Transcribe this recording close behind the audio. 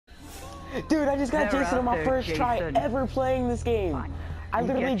Dude, I just got They're Jason on out my there, first try Jason. ever playing this game. I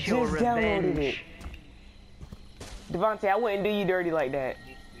literally Get your just downloaded it. revenge. Devontae, I wouldn't do you dirty like that.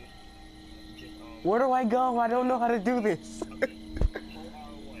 Where do I go? I don't know how to do this.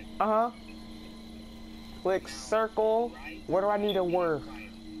 Uh-huh. Click circle. Where do I need a word?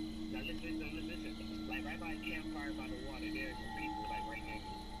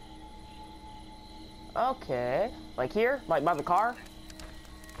 Okay. Like here? Like by the car?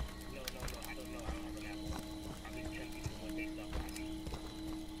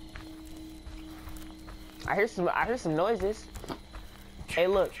 I hear some noises. Hey,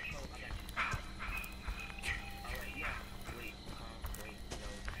 look.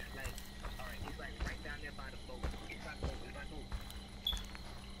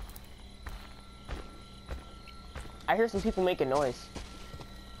 I hear some people making noise.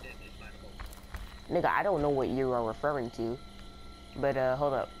 Nigga, I don't know what you are referring to. But,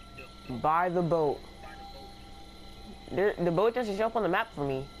 hold up. By the boat. The boat doesn't show up on the map for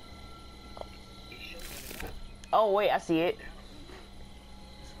me. Oh, wait, I see it.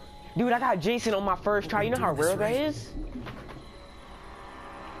 Dude, I got Jason on my first try. You know how rare that is?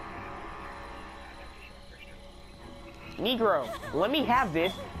 Negro, let me have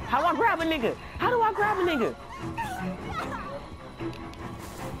this. How do I grab a nigga? How do I grab a nigga?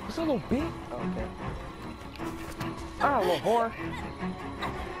 It's a little big. Okay. Oh, little whore.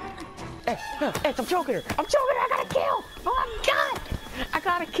 Hey, I'm choking her. I'm choking her. I got a kill. Oh my god. I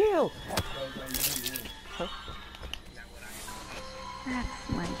got a kill. Huh? That's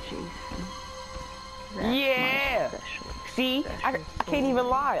my Jason. That's Yeah. my special. See, I can't even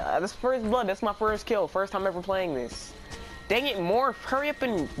lie. That's first blood. That's my first kill. First time ever playing this. Dang it, Morph. Hurry up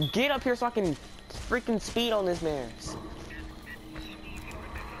and get up here so I can freaking speed on this man.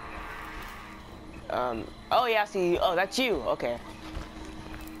 Oh yeah, I see. Oh, that's you. Okay.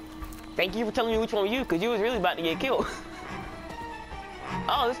 Thank you for telling me which one was you, because you was really about to get killed.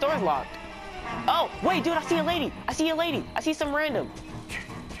 Oh, this door's locked. Oh, wait, dude, I see a lady. I see a lady. I see some random.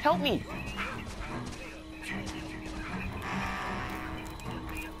 Help me.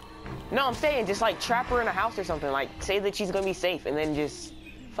 No, I'm saying just like trap her in a house or something. Like say that she's gonna be safe and then just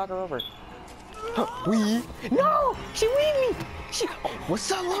fuck her over. Weave? No! She weaved me! She. Oh,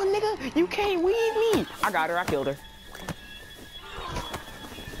 what's up, little nigga? You can't weave me! I got her. I killed her.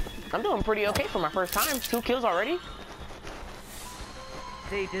 I'm doing pretty okay for my first time. 2 kills already.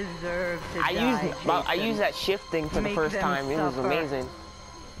 They deserve to I used that shift thing for the Make first them time. It was suffer. amazing.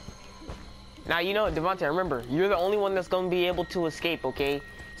 Now you know, Devontae. Remember, you're the only one that's gonna be able to escape. Okay?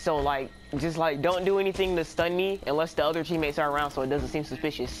 So like, just like, don't do anything to stun me unless the other teammates are around, so it doesn't seem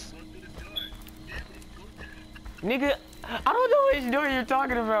suspicious. Nigga, I don't know which door you're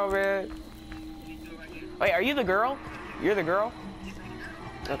talking about, man. Wait, are you the girl? You're the girl?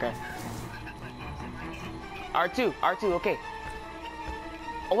 Okay. R2, okay.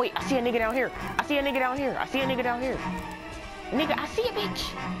 Oh wait, I see a nigga down here. I see a nigga down here. I see a nigga down here. Nigga, I see a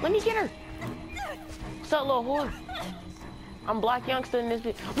bitch. Let me get her. What's up, little whore? I'm Black Youngster in this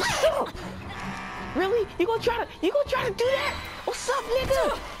bitch. What's up? Really? You gonna try to do that? What's up,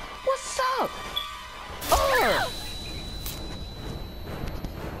 nigga? What's up?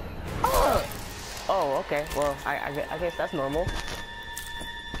 Oh, okay. Well, I guess that's normal.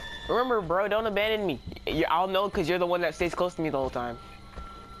 Remember, bro, don't abandon me. I'll know because you're the one that stays close to me the whole time.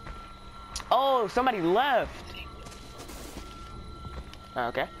 Oh, somebody left.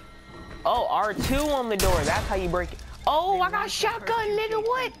 Okay. Oh, R2 on the door. That's how you break it. Oh, I got shotgun, nigga.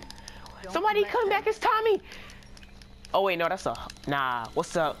 What? Somebody come back. It's Tommy. Oh, wait, no, that's a... Nah.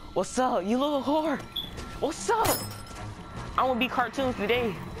 What's up? What's up, you little whore? What's up? I want to be cartoons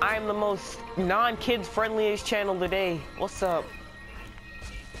today. I am the most non-kids friendliest channel today. What's up?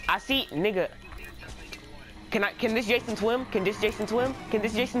 I see, nigga. Can this Jason swim? Can this Jason swim? Can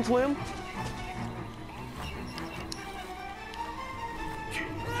this Jason swim?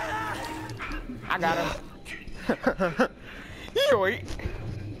 I got him. Yoink.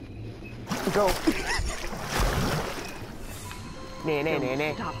 Go. Nah.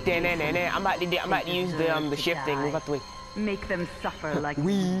 I'm about to use the shift thing. Move out the way. Make them suffer like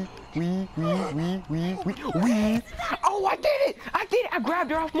Wee. Oh, I did it! I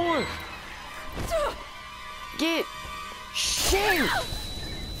grabbed her off more. Get shit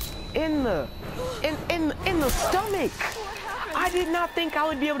in the stomach. I did not think I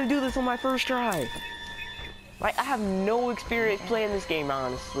would be able to do this on my first try. Like, I have no experience playing this game,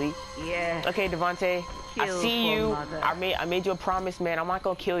 honestly. Yeah. Okay, Devontae, I see you. I made you a promise, man. I'm not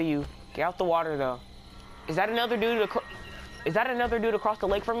gonna kill you. Get out the water, though. Is that another dude across the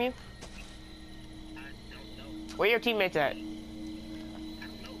lake from you? Where are your teammates at?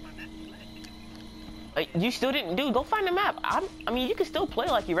 You still didn't, dude. Go find the map. I mean, you can still play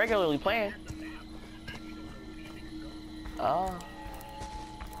like you regularly playing.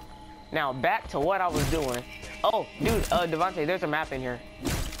 Now back to what I was doing. Oh, dude, Devontae, there's a map in here.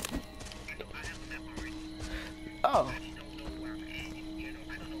 Oh.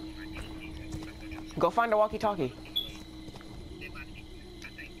 Go find the walkie-talkie.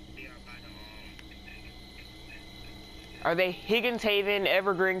 Are they Higgins Haven,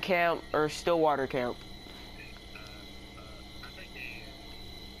 Evergreen Camp, or Stillwater Camp?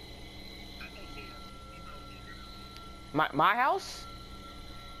 My house?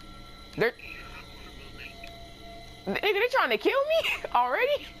 They're trying to kill me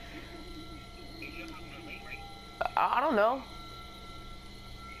already? I don't know.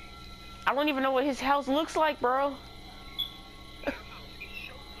 I don't even know what his house looks like, bro.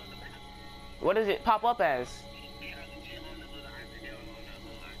 What does it pop up as?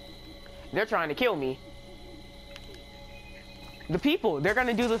 They're trying to kill me. The people, they're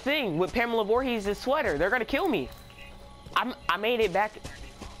gonna do the thing with Pamela Voorhees' sweater. They're gonna kill me. I made it back.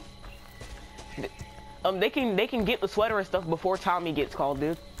 They can get the sweater and stuff before Tommy gets called,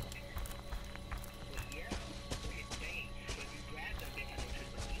 dude.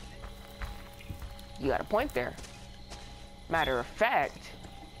 You got a point there. Matter of fact,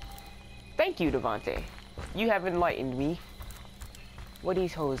 thank you, Devontae. You have enlightened me. Where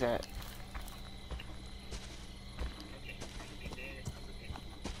these hoes at?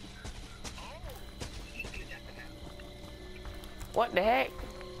 What the heck?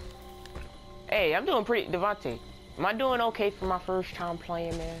 Hey, I'm doing pretty, Devontae. Am I doing okay for my first time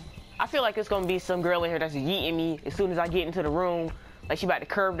playing, man? I feel like it's gonna be some girl in here that's yeeting me as soon as I get into the room. Like she about to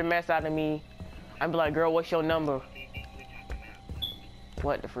curb the mess out of me. I'm be like, girl, what's your number?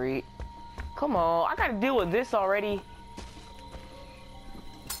 What the freak? Come on, I gotta deal with this already.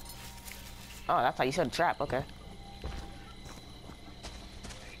 Oh, that's how you set a trap, okay.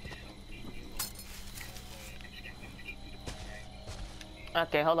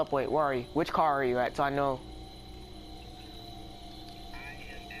 Okay, hold up, wait, where are you? Which car are you at, so I know?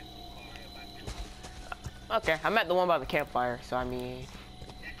 Okay, I'm at the one by the campfire, so I mean...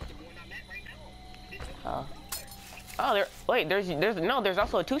 wait, there's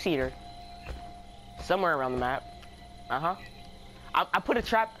also a two-seater. Somewhere around the map. Uh-huh. I put a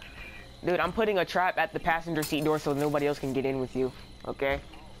trap... Dude, I'm putting a trap at the passenger seat door so nobody else can get in with you, okay?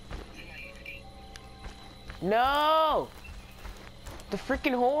 No! The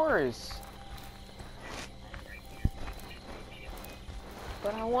freaking whores.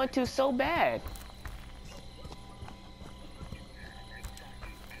 But I want to so bad.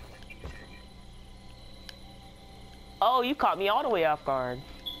 Oh, you caught me all the way off guard.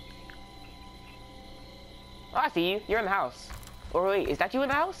 Oh, I see you. You're in the house. Or wait, is that you in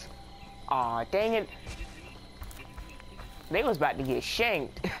the house? Aw, dang it. They was about to get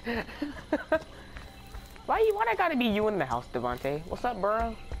shanked. Why that gotta be you in the house, Devontae? What's up,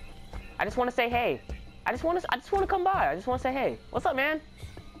 bro? I just want to say hey. I just want to come by. I just want to say hey. What's up, man?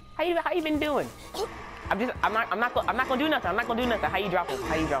 How you been doing? I'm not gonna do nothing. I'm not gonna do nothing. How you drop him?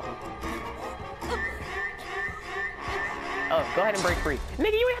 Oh, go ahead and break free.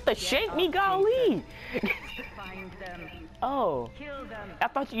 Nigga, you ain't have to shank me, golly. Oh, I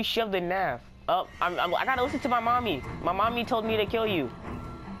thought you shoved the nav. Oh, I gotta listen to my mommy. My mommy told me to kill you.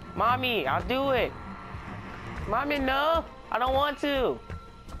 Mommy, I'll do it. Mommy, no, I don't want to.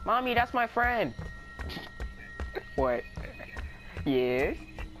 Mommy, that's my friend. What? Yes.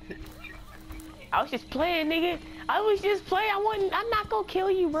 I was just playing, nigga. I was just playing. I'm not gonna kill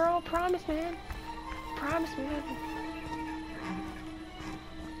you, bro. Promise, man. Promise, man.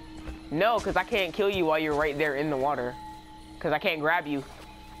 No, because I can't kill you while you're right there in the water. Because I can't grab you.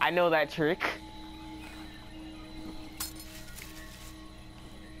 I know that trick.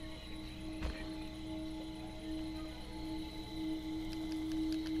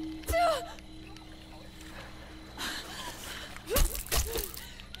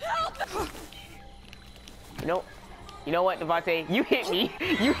 You know what, Devontae? You hit me.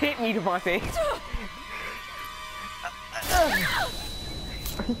 You hit me, Devontae.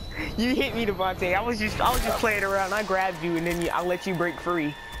 You hit me, Devontae. I was just playing around. I grabbed you and then I let you break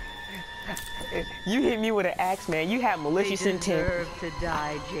free. You hit me with an axe, man. You had malicious intent. They deserve to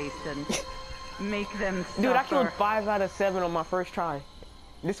die, Jason. Make them suffer. Dude, I killed 5 out of 7 on my first try.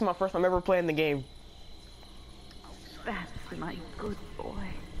 This is my first time ever playing the game. That's my good boy.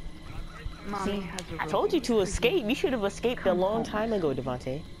 Mommy has a I told you to escape. You should have escaped a long time ago,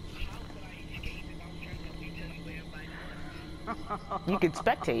 Devontae. You could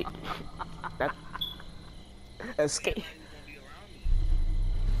spectate. Escape.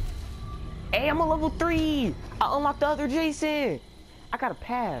 Hey, I'm a level 3. I unlocked the other Jason. I got a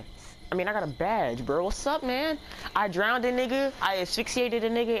pass. I mean, I got a badge, bro. What's up, man? I drowned a nigga, I asphyxiated a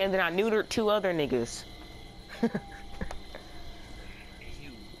nigga, and then I neutered 2 other niggas.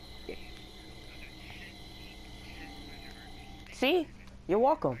 See? You're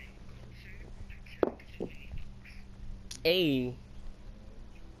welcome. Hey.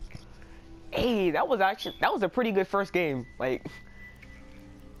 Hey, that was a pretty good first game. Like,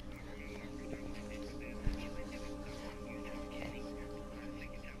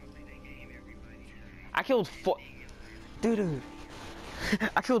 I killed 4. Dude.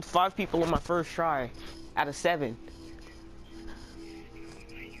 I killed 5 people on my first try out of 7.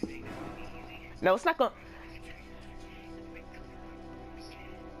 No, it's not gonna.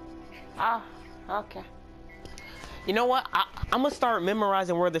 Ah, okay. You know what? I'm gonna start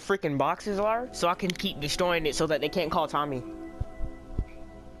memorizing where the freaking boxes are so I can keep destroying it so that they can't call Tommy.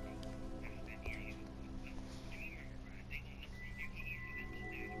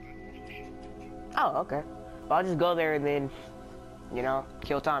 Oh, okay. Well, I'll just go there and then, you know,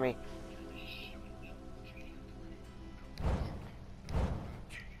 kill Tommy.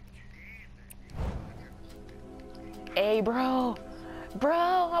 Hey, bro. Bro,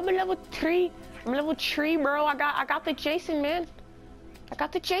 I'm a level 3. I'm level 3, bro. I got the Jason, man. I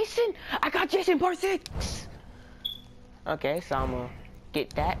got the Jason. I got Jason part 6. Okay, so I'm gonna get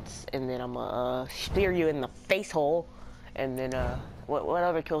that, and then I'm gonna spear you in the face hole, and then what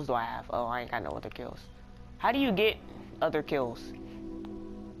other kills do I have? Oh, I ain't got no other kills. How do you get other kills?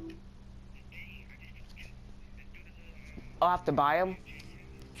 Oh, I have to buy them?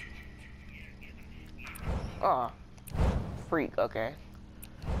 Oh, freak. Okay.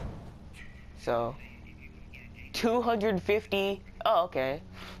 So 250. Oh, okay.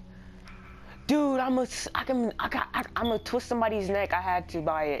 Dude, I'm gonna twist somebody's neck. I had to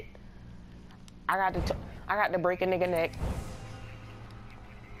buy it. I got to break a nigga neck.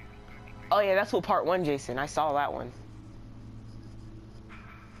 Oh yeah, that's what part 1, Jason. I saw that one.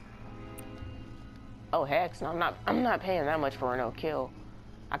 Oh heck, no, I'm not paying that much for a no kill.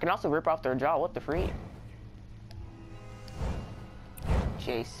 I can also rip off their jaw. What the freak?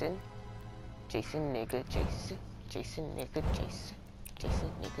 Jason nigga, Jason nigga,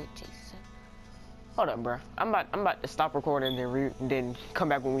 Jason nigga, Jason. Hold up, bro. I'm about to stop recording and then come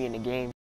back when we in the game.